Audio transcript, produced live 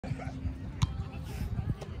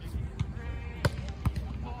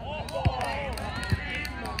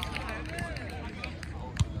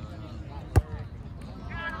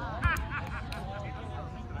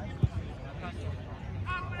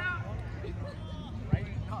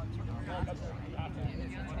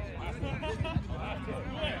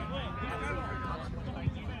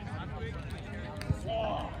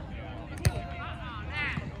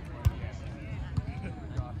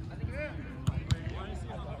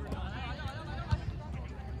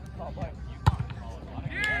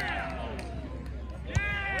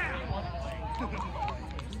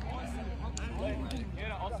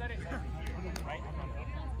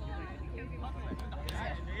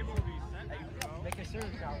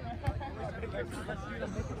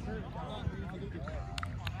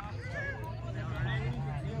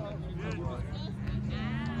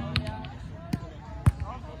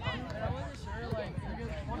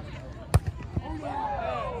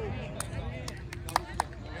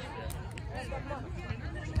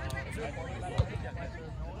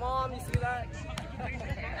Mom, you see that?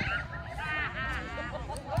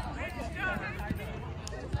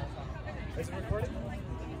 Is it recording?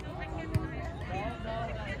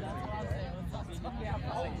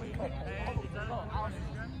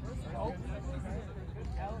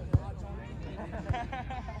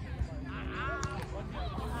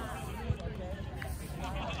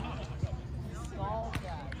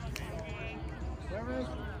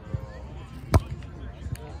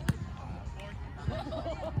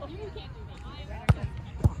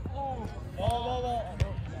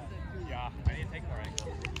 Yeah, I need to take the right.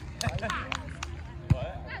 What?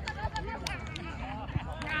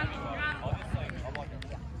 I'll just like, I'll walk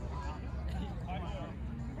over.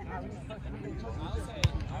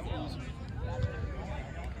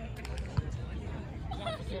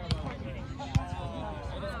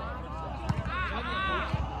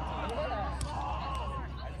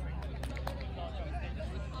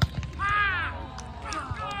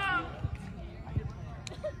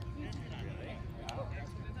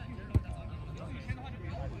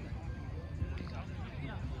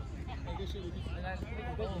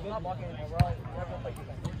 We're not blocking anymore. We're all going to play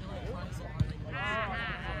defense.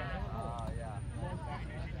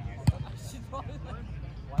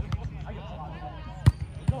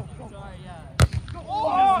 Go, go. Sorry, yeah. Go. Oh!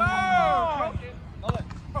 Nolan.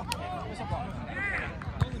 What's up, bro?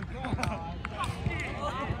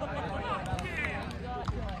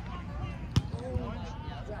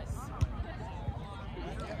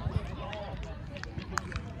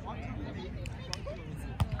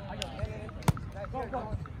 Go, go.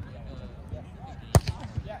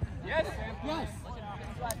 Yes. Yes.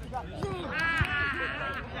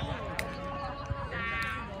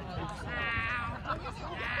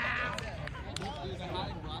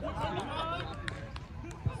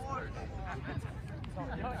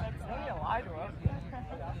 Don't lie to him.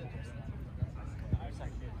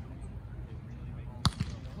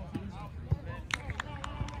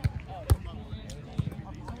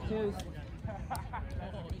 Cheers.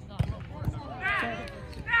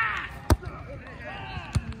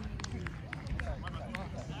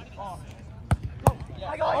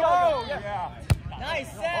 I go! Yeah.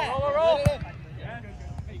 Nice set! Roll.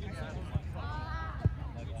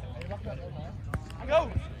 Go!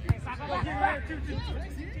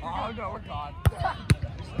 Oh no, we're gone.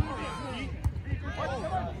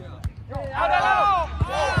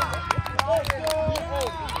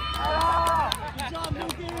 Out! Good job,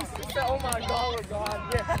 Lucas! Oh my god, we're gone.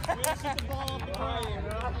 Yeah. We shoot the ball off the target,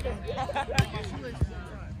 bro.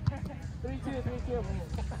 3-2, 3-2.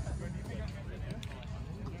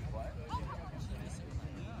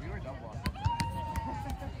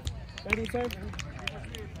 Ready, sir?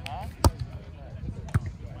 Huh?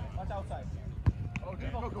 Watch outside. Oh,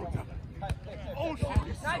 go, go. Oh, shit.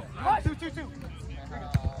 Nice. Nice. 2-2-2.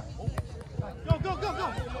 Go, go, go, go.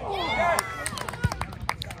 Oh.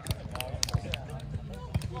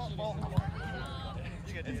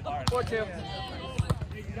 You get this hard. 4-2.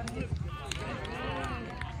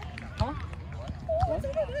 Huh?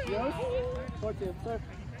 Yes? 4-2, sir.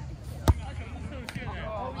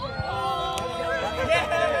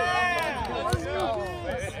 Let's go.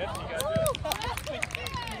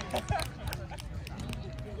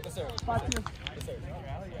 Yes, sir. 5-2. Yes, sir.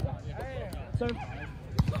 Sir.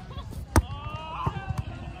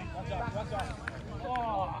 Watch out. Oh.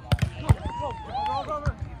 Go. Oh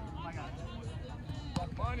my God.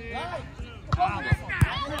 Money. Nice. Ball.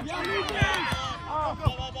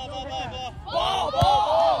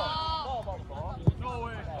 No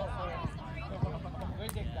way.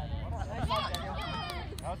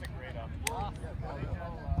 That was a great up.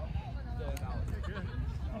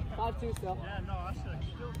 5-2 still. Yeah, no, I should have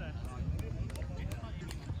killed that shot.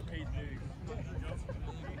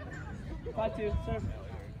 5-2, serve.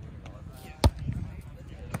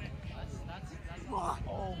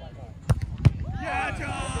 Oh my God. Yeah,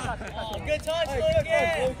 John! Good touch,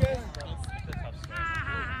 Hey, Lucas! Lucas.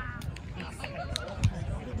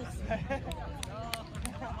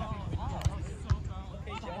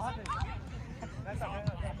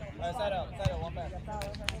 Side out, one pass.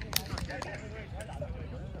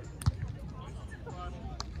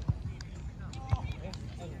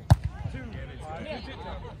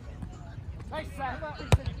 Nice set.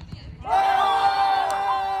 Oh!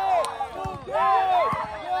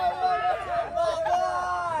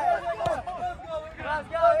 Let's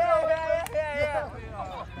go, yeah.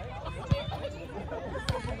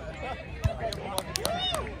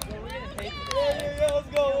 Let's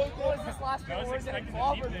go. What was this last I was one? expecting to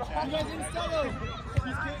Auburn, deep bro. dish You guys didn't say those.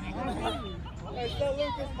 He's kidding. Hey, tell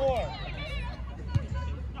Lucas more.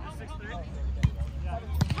 6'3".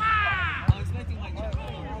 I'm expecting like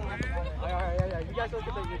Yeah. You guys look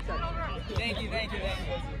at the good set. Thank you.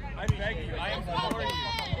 I beg you, I implore you.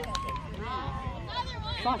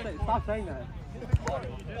 Stop saying that.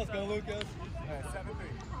 Let's go, Lucas.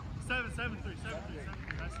 7-3.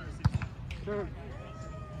 That's Sure.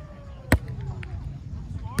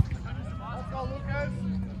 Let's go, Lucas.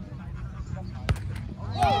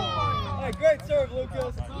 Hey, great serve,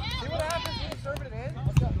 Lucas. See what happens when you serve it in?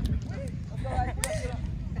 Let's go.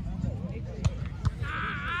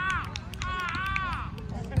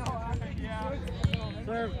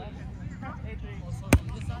 Serve.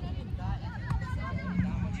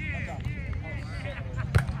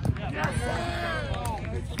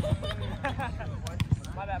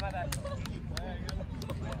 My bad.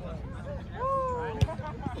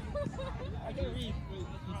 I can read.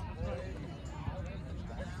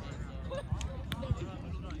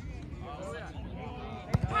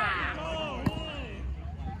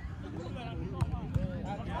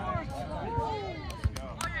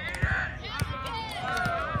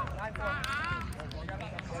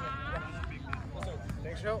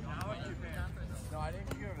 Thanks, Joe. No, I didn't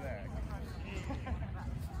get over there.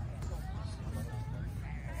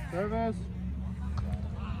 Service.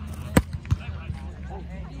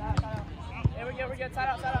 Here we go. Side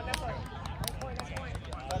out. Next point.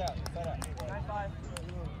 Side out. 9-5.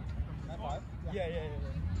 9-5? Yeah.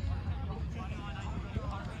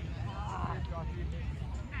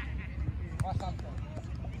 Watch out.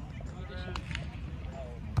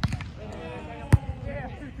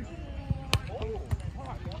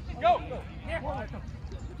 Go!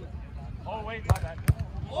 Oh, wait, my bad.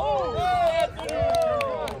 Oh! That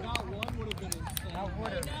Not one would have been insane. That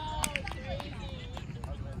would have.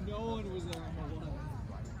 No one was there on the one.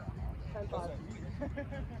 10-5.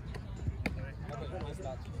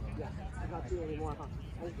 Yeah, I got 2 anymore, huh?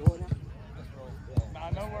 I was going now. I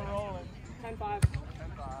know we're rolling. 10-5.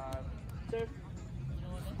 10-5. Serve.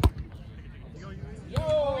 Yo!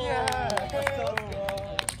 Yeah! Let's go.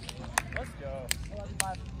 Let's go. 11-5.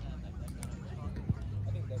 I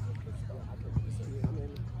think that's a good start. I'm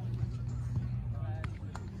in.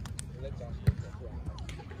 Let Josh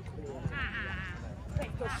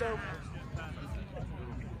Go serve.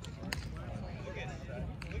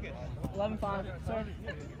 11-5. Serve.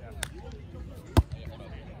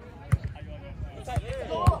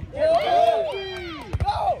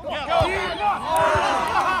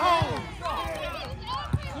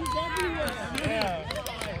 Yeah.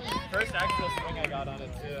 First actual swing I got on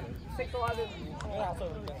it too. 6-11.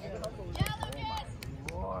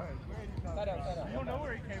 Side out. You don't know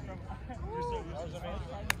where he came from.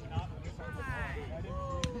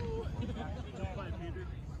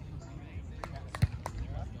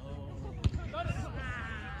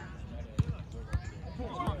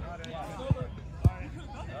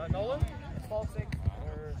 Nolan? 12-6.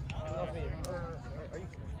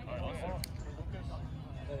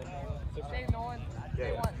 Stay Nolan.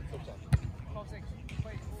 Stay 1. 12-6.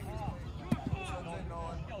 Wait.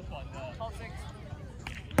 12-6.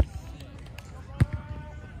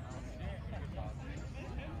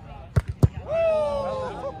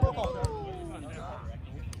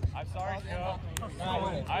 I'm sorry, Joe.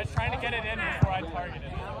 I was trying to get it in before I targeted it.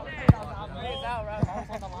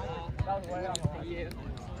 That was way off.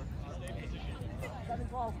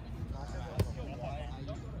 7-12.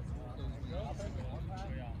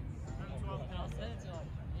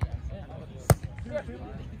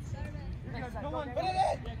 Come on, put it in!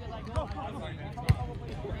 Go!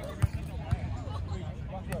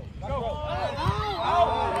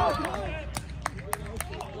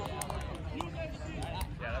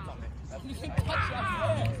 Yeah, that's on me. You can touch that.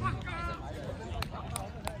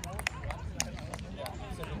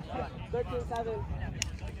 13-7.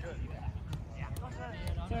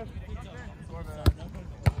 Serve.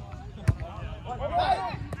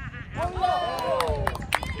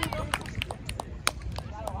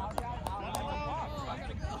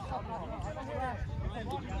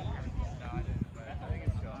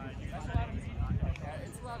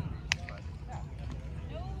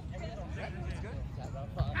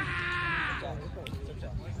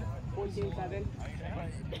 Seven.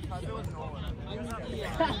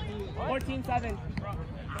 14-7.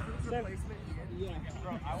 Yeah.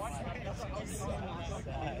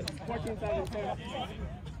 14-7.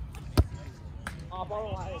 Oh,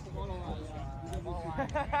 bottle line.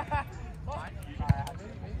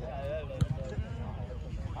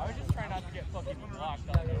 I was just trying not to get fucking blocked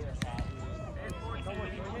on the other side.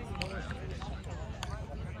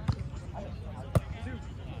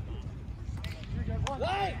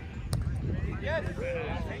 Hey! Yes!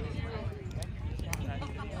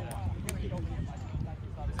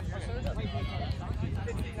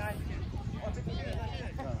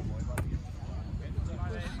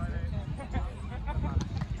 Thank you.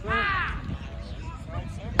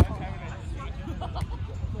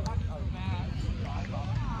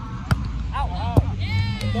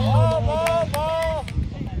 Ball!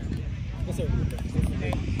 Yes, sir.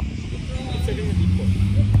 It's taking a deep court.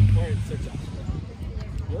 Or it's search out.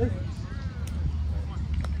 Really?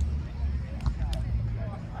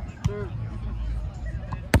 Sir.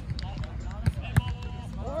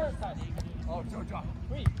 Oh, Joe drop.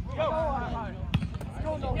 Wait, go! Let's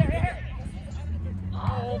go, no. Here.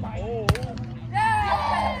 Oh, my. Oh.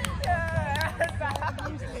 Yes!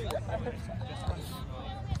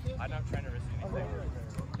 I'm not trying to risk anything.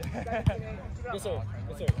 Yes, sir.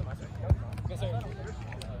 Yes, sir. Yes, sir.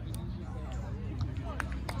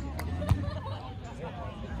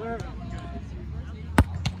 Sir.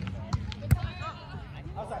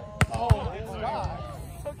 Outside. Oh, it's God.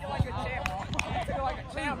 Took it like a champ. Took it like a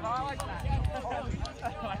champ, bro. I like that.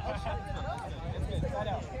 Side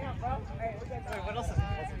out. Wait, what else is it?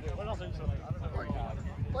 What else are you showing? I don't know.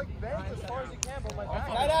 Like, bend as far as you can, but my back.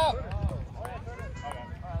 Side out.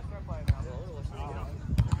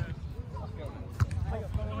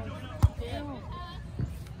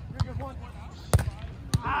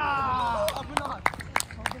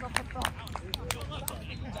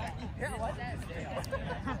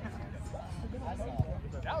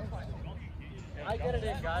 I get it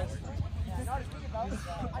in, guys.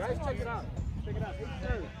 Guys, check it out. Check it out.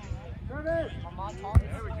 Serve. Serve it.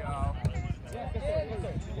 There we go. Yes, sir. Yes,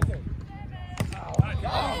 sir. Yes, sir.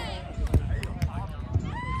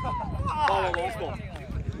 Ball, lost ball.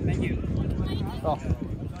 Thank you. Oh.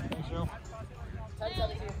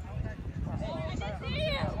 10-17.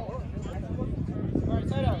 Alright,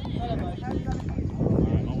 side out. Side out, guys.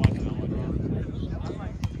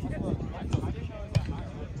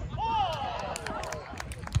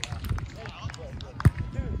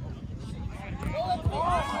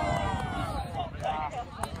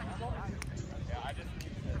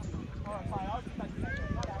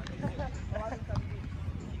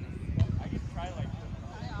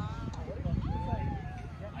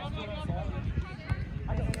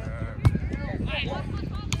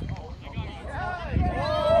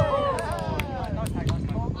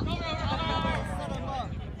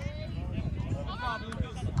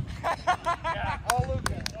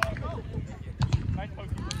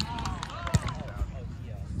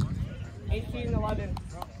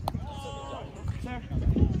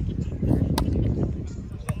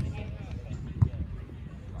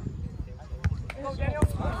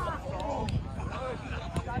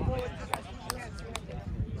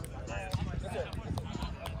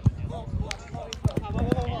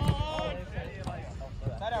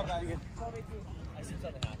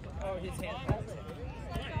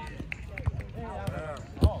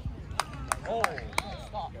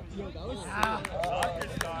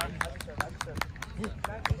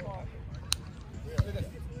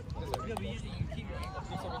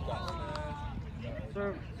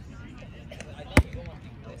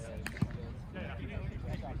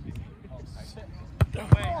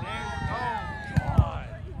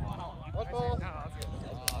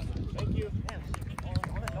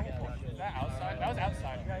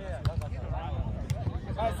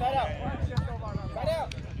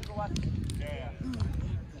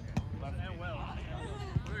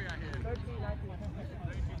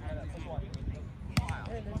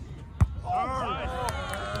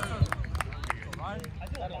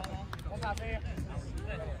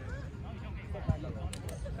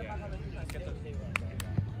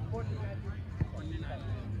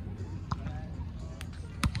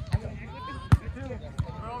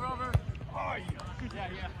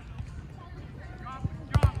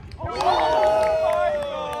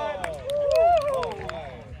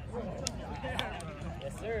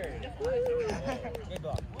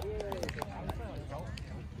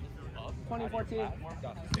 2014.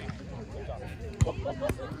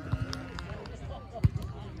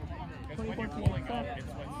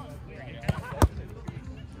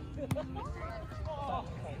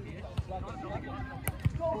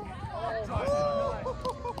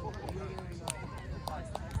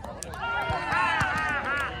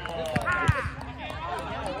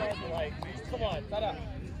 Come on, shut up.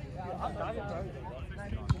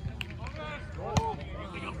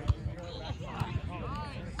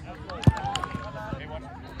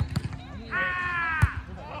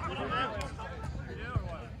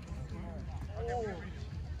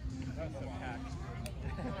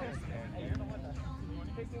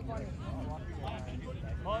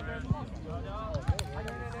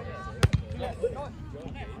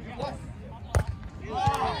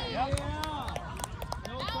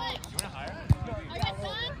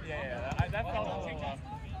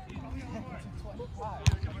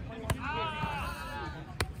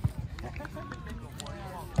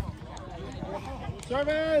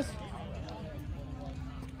 Service!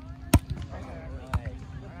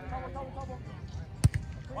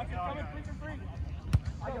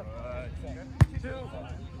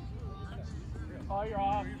 Oh, you're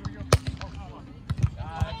off.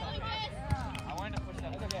 I wanted to push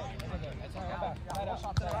that. That's okay. That's okay.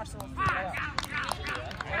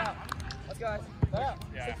 Let's go, guys. Yeah.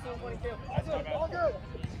 16-22. That's not bad. All good.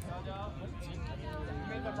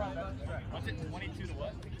 What's it? 22 to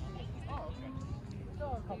what? Oh, okay.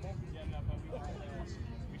 Still a couple. Yeah, no, but we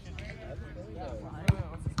should.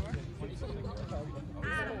 What's the score?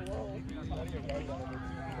 26.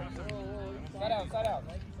 Side out, side out.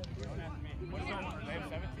 Don't ask me. What is it? They have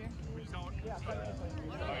 17? We just don't. Yeah,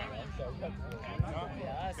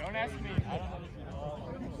 Don't ask me. I don't know.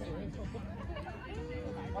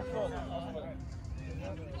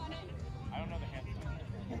 I don't know the hand.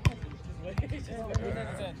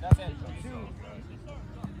 That's it.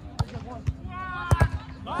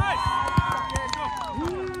 Nice!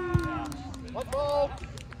 Let's ball.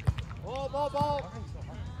 Ball.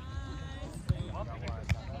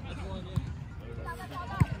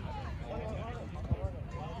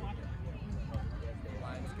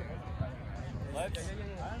 Let's.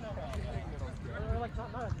 I don't know. Like, not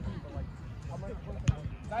a team, but like, I'm like,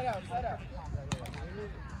 side out.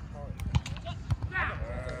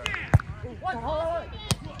 What?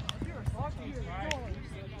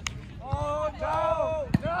 Oh, no!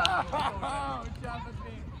 No!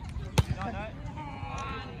 Not that?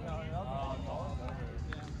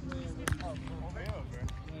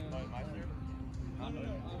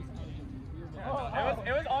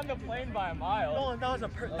 It was on the plane by a mile. No, that was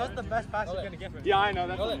the best pass you're gonna get from me. Yeah, I know.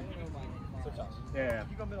 That's Yeah.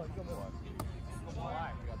 You go middle.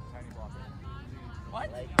 What?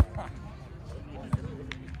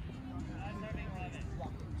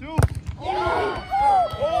 Two.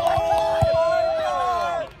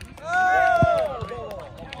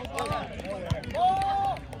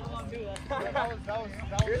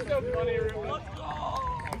 You're so funny, Ruben. Let's go!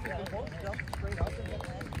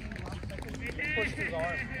 Pushed his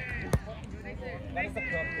arm. That is the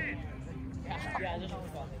club. Yeah, just for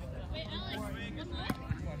fun. Wait, Alex,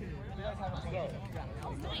 one more?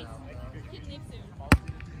 Nice. Kick Nick soon.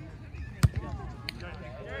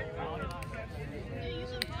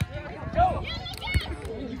 Go!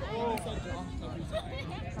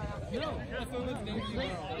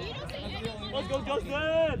 Let's go,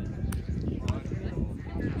 Justin!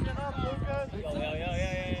 Get up, Lucas! Yo.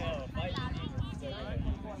 Fight.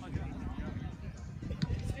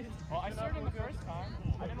 Well, I served him the first time.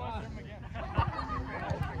 I didn't want to serve him again.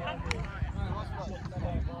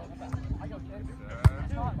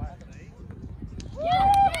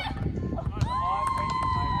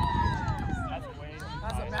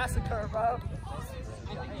 That's a massacre, bro.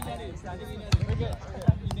 We're good.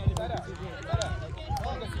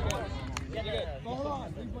 Hold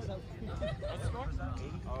on. What's the score?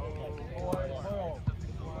 Oh. 4-0.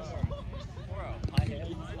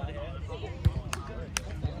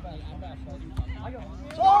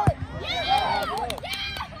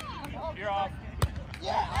 You're off.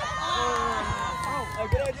 Oh,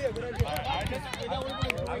 good idea.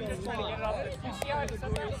 I was just trying to get it off. You see how I just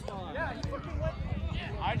yeah, you fucking went.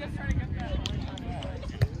 I was just trying to get that.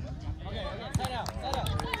 Okay, side out.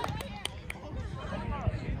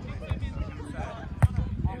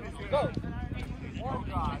 Go. Oh,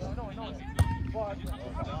 God. No.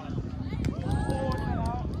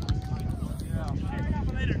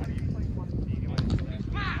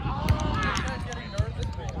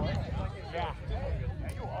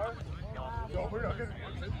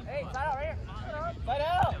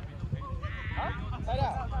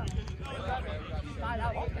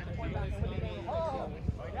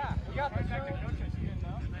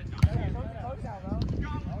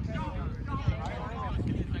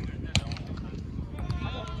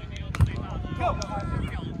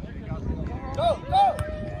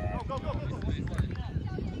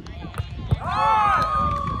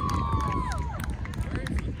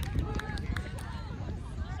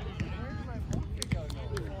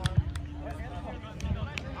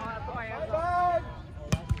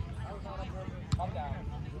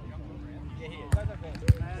 That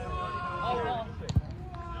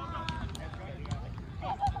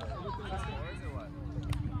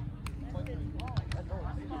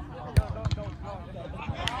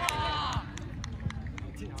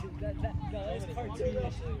is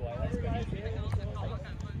cartoonishly white.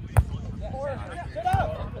 Shut up!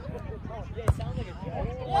 Yeah, it sounds like a joke.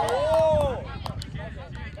 Whoa!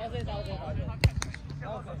 That was it.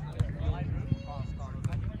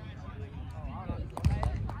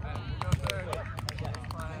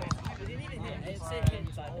 It didn't even hit. It said hit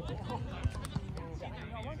inside the ball.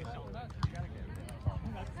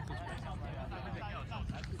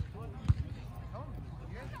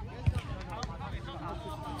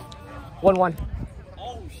 1-1.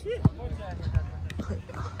 Oh shit!